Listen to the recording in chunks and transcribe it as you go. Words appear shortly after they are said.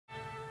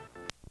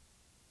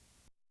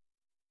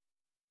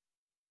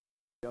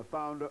a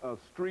founder of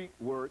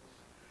StreetWorks,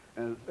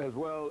 as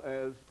well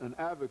as an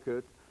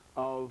advocate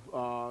of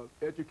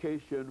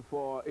education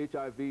for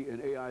HIV and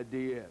AIDS.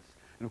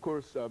 And of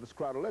course, Mr.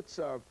 Crowder, let's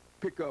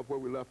pick up where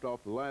we left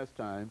off the last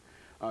time,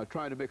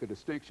 trying to make a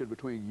distinction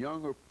between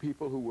younger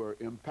people who were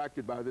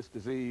impacted by this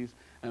disease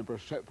and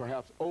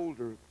perhaps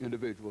older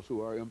individuals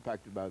who are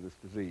impacted by this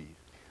disease.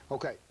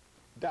 Okay,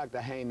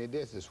 Dr. Haney,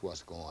 this is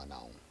what's going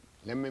on.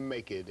 Let me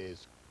make it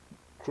as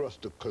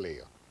crystal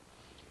clear.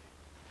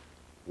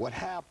 What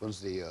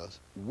happens is,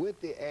 with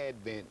the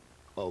advent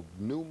of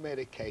new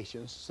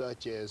medications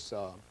such as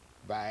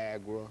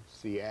Viagra,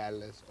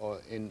 Cialis, or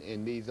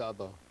in these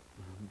other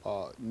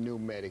new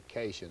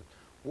medications,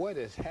 what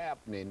is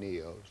happening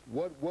is,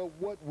 what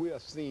we're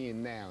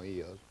seeing now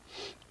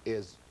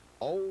is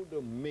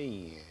older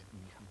men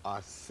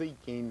are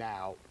seeking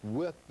out,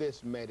 with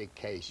this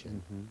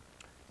medication,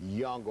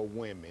 younger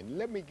women.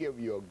 Let me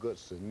give you a good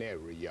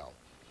scenario.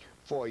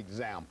 For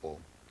example,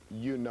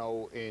 you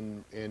know,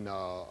 in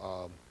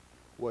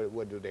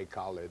what do they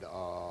call it?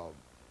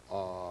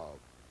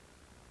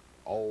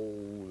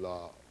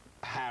 Old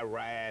high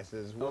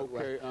rises.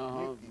 Okay.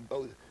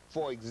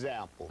 For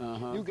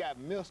example, you got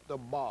Mr.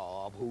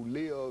 Bob who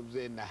lives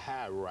in the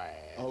high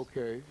rise.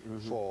 Okay.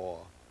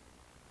 For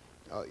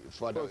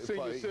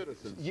senior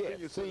citizens.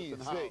 Yes, senior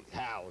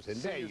housing.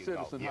 There you go.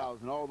 Citizen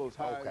housing, all those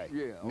high. Okay.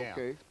 Yeah.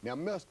 Okay. Now,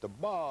 Mr.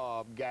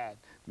 Bob got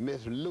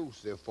Miss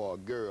Lucy for a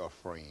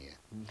girlfriend.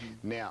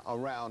 Now,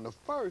 around the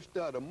first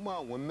of the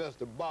month, when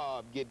Mr.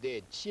 Bob get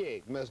that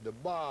check, Mr.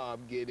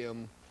 Bob get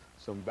him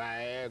some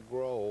Viagra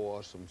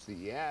or some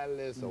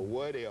Cialis or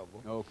whatever.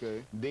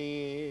 Okay.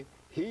 Then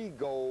he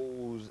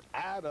goes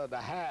out of the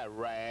high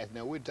rise.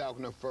 Now, we're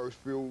talking the first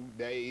few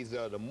days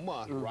of the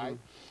month, right?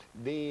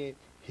 Then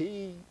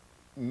he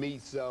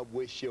meets up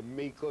with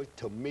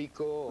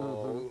Tamika,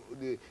 or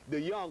the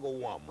younger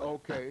woman.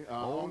 Okay.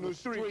 On the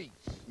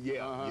streets.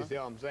 Yeah, you see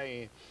what I'm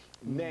saying?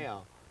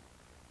 Now,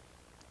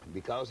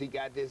 because he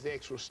got this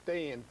extra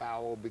staying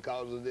power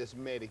because of this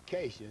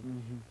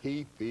medication,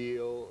 he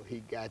feel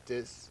he got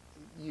this,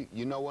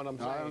 you know what I'm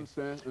saying? I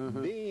understand.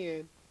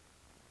 Then,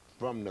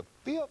 from the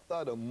 5th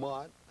of the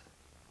month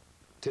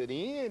to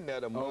the end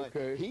of the month,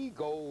 he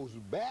goes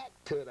back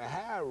to the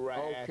high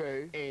rise,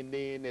 and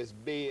then it's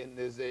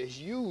business as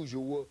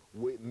usual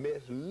with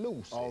Miss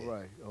Lucy. All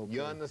right. Okay.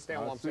 You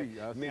understand what I'm saying?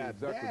 Now,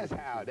 exactly that's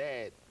how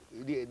that.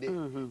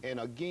 And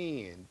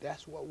again,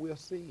 that's what we're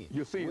seeing.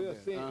 You're seeing we're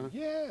that? Seeing,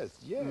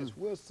 yes,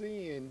 we're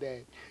seeing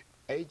that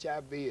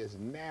HIV is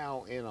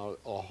now in a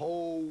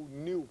whole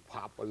new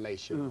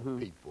population of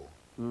people.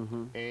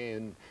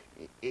 And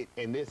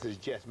this is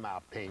just my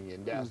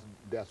opinion.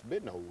 There's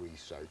been no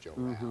research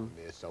around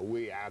this, so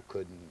I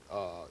couldn't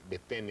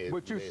defend it.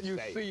 But you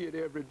see it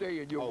every day,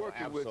 and you're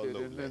working with it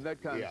in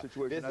that kind of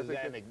situation. This is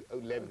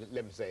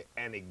let me say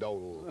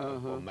anecdotal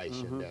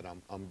information that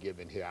I'm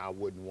giving here. I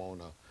wouldn't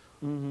want to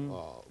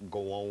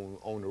go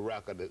on the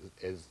record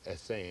as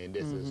saying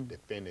this is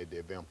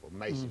definitive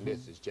information.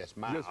 This is just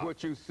my just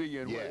what you see,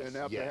 and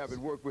after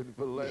having worked with it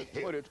for the last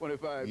 20,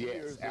 25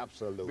 years,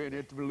 absolutely, being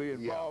intimately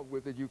involved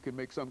with it, you can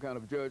make some kind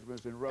of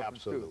judgments in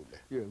reference to.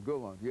 Yeah,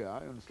 go on. Yeah,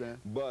 I understand.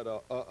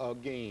 But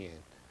again,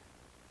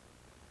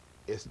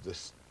 it's the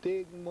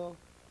stigma.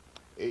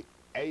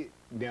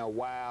 Now,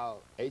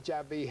 while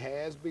HIV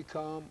has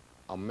become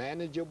a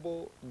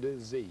manageable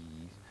disease,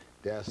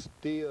 there's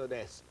still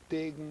that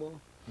stigma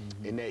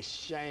and that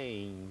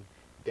shame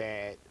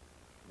that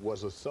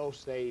was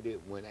associated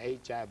when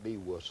HIV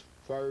was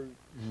first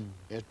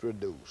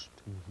introduced.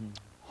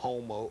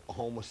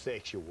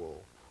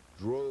 Homosexual,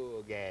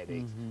 drug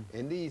addicts,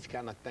 and these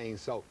kind of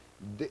things. So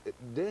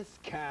this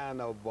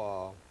kind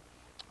of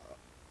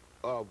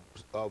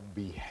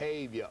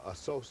behavior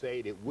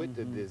associated with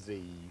the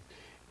disease,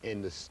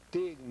 and the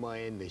stigma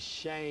and the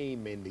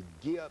shame and the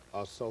guilt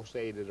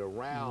associated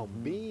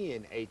around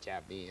being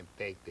HIV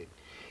infected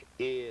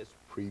is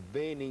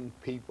preventing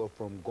people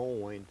from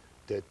going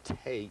to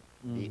take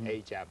the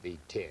HIV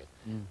test.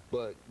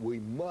 But we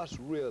must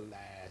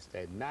realize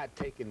that not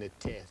taking the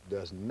test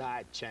does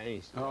not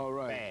change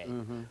the fact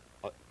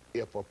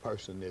if a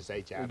person is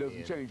HIV infected. It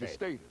doesn't change the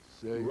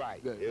status.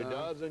 Right. It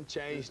doesn't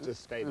change the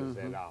status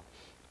at all.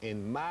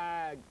 And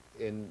my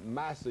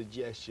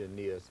suggestion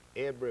is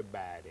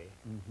everybody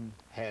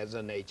has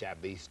an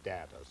HIV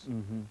status.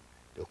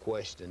 The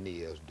question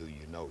is, do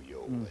you know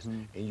yours?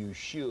 And you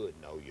should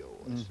know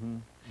yours.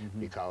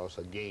 Because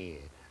again,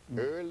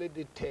 early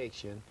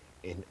detection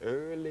and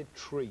early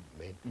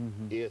treatment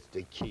is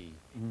the key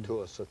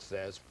to a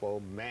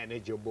successful,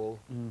 manageable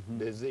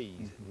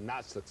disease.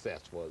 Not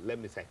successful, let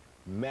me say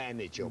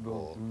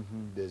manageable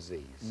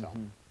disease. So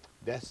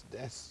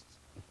that's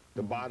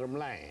the bottom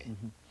line.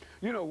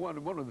 You know, one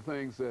of the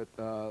things that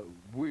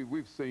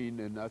we've seen,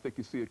 and I think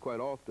you see it quite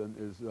often,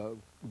 is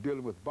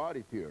dealing with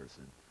body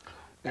piercing.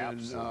 And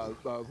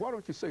Absolutely. Why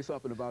don't you say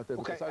something about that?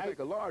 Because I think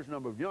a large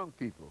number of young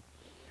people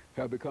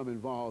have become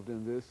involved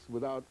in this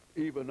without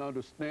even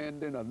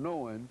understanding or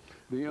knowing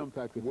the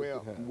impact that this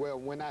could have. Well,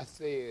 when I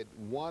said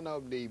one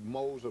of the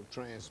modes of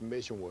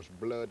transmission was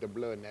blood to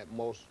blood, and that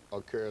most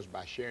occurs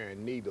by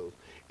sharing needles.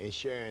 And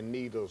sharing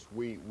needles,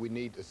 we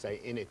need to say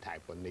any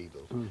type of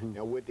needles.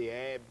 Now, with the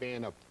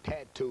advent of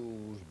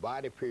tattoos,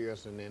 body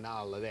piercing, and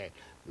all of that,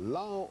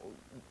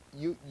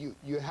 you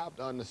have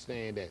to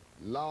understand that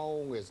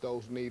long as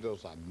those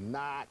needles are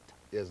not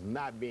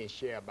being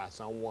shared by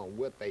someone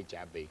with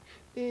HIV,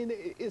 then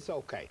it's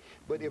okay.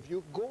 But if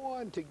you're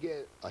going to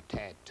get a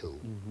tattoo,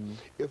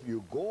 if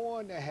you're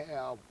going to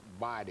have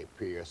body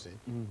piercing,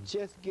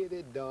 just get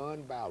it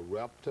done by a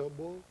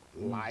reputable,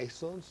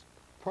 licensed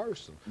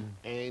person,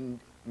 and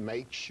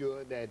make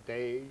sure that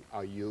they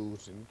are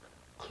using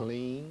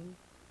clean,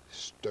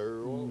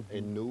 sterile,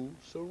 and new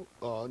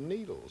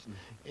needles,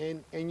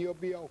 and you'll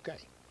be okay.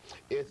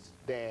 It's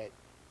that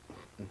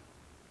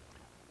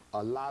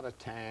a lot of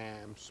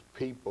times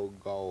people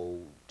go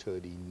to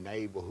the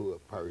neighborhood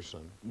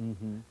person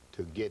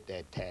to get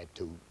that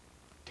tattoo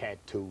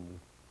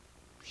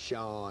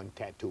Sean,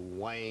 tattoo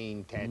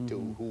Wayne,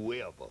 tattoo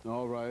whoever.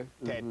 All right.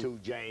 Tattoo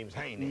James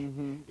Haney.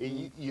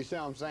 You see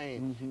what I'm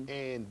saying?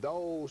 And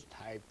those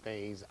type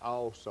things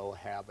also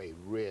have a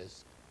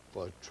risk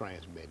for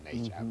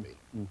transmitting HIV,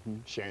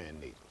 sharing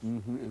needles.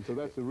 And so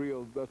that's a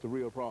real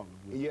problem.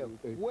 Yeah.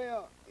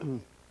 Well,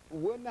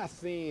 we're not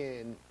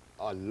seeing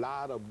a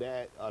lot of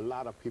that, a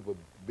lot of people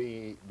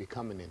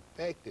becoming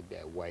infected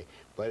that way,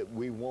 but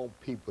we want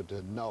people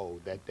to know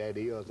that that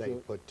is a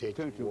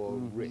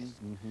potential risk.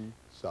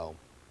 So,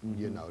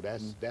 you know,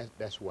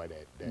 that's where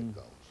that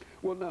goes.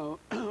 Well, now,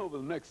 over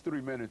the next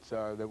 3 minutes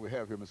that we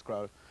have here, Ms.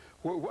 Crowder,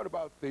 what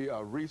about the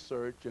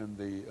research and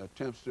the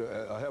attempts to,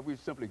 have we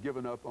simply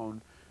given up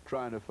on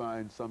trying to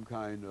find some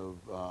kind of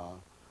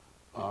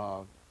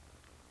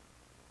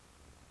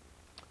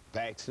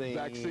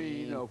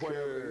vaccine or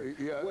whatever?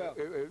 Yeah, well,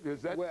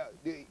 is that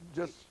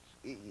just?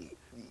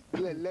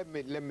 Let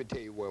me tell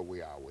you where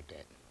we are with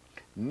that.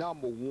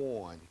 Number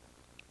one,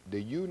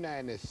 the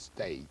United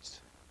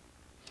States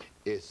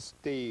is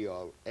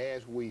still,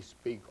 as we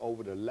speak,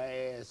 over the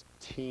last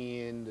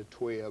 10 to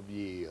 12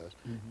 years,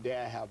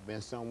 there have been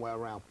somewhere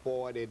around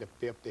 40 to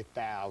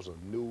 50,000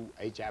 new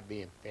HIV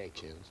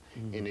infections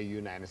in the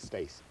United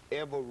States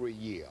every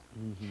year.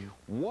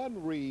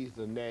 One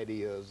reason that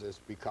is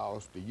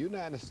because the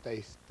United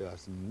States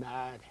does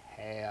not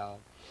have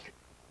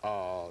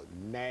a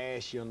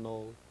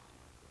national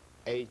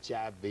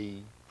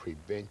HIV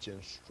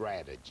prevention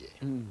strategy.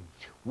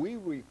 We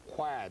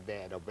require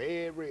that of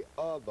every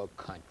other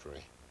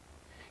country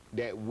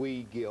that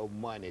we give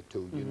money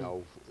to, you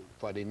know,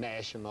 for the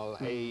National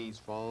AIDS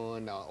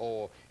Fund,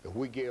 or if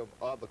we give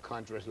other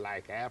countries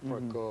like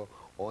Africa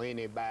or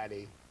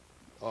anybody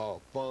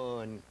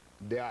fund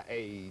their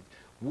AIDS,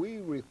 we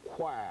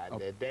require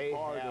that they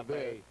have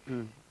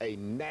a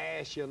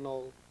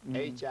national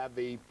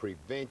HIV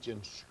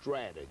prevention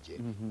strategy,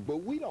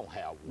 but we don't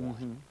have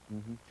one.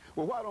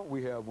 Well, why don't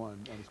we have one,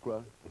 Ms.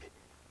 Crowder?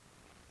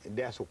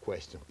 That's a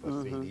question for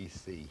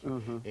CDC.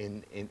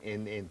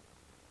 And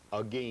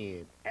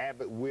again,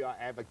 we are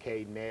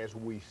advocating as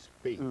we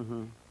speak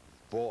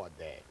for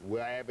that. We're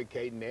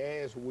advocating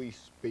as we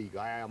speak.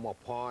 I am a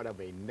part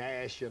of a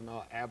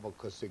national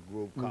advocacy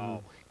group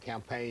called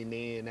Campaign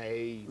End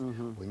AIDS.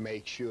 We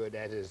make sure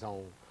that it's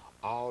on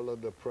all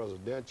of the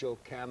presidential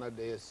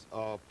candidates'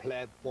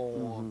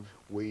 platform.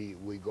 We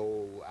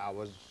go, I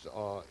was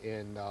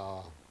in,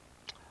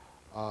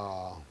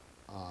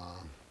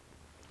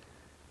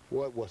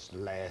 what was the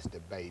last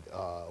debate?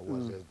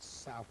 Was it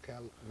South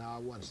Carolina? No,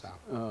 it wasn't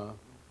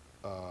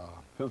South.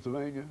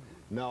 Pennsylvania?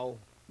 No,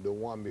 the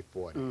one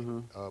before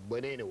that.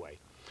 But anyway,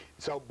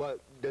 so but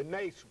the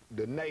next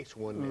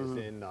one is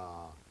in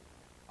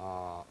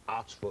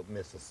Oxford,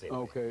 Mississippi.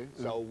 Okay.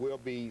 So we'll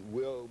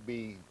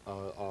be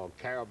a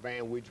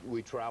caravan.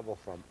 We travel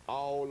from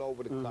all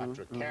over the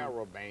country.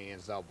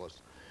 Caravans of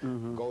us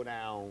go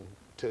down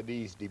to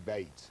these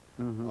debates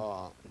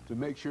to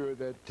make sure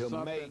that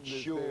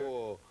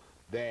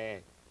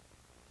that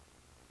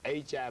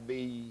HIV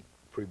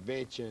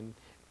prevention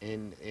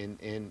and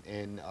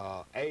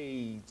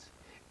AIDS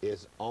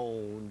is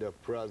on the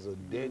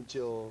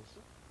presidential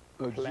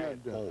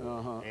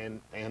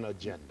platform and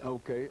agenda.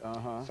 Okay.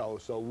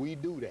 So we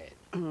do that,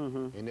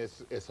 and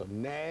it's a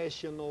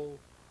national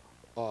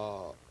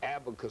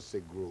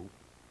advocacy group.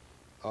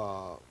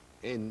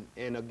 And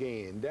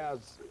again,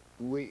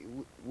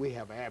 we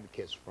have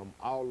advocates from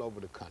all over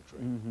the country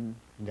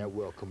that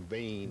will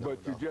convene. But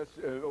you just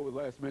over the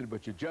last minute,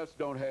 but you just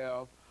don't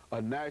have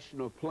a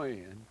national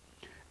plan,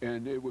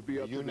 and it would be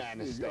up to the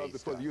United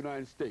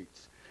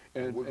States,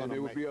 and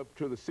it would be up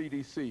to the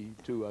CDC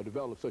to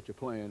develop such a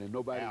plan, and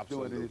nobody's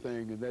doing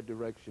anything in that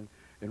direction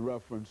in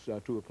reference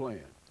to a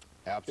plan.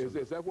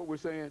 Absolutely. Is that what we're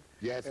saying?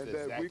 Yes, and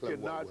exactly. that we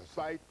cannot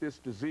fight this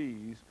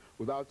disease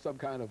without some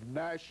kind of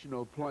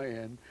national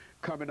plan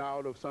coming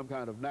out of some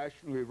kind of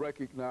nationally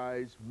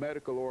recognized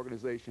medical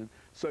organization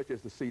such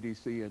as the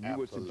CDC. And you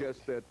would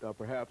suggest that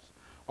perhaps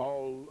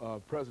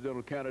all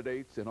presidential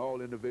candidates and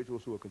all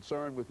individuals who are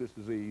concerned with this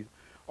disease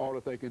ought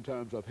to think in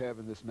terms of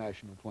having this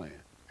national plan.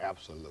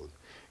 Absolutely.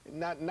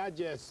 Not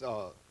just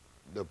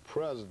the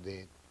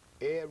president,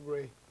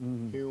 every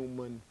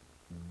human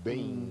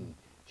being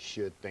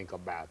should think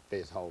about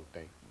this whole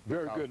thing.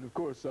 Very good. And of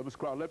course, Mr.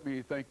 Crowder, let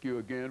me thank you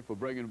again for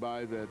bringing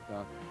by that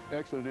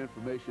excellent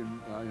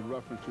information in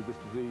reference to this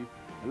disease.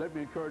 And let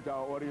me encourage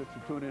our audience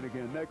to tune in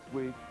again next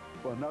week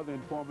for another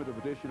informative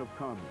edition of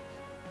Comments.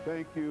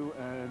 Thank you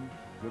and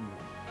good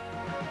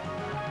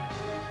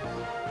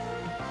night.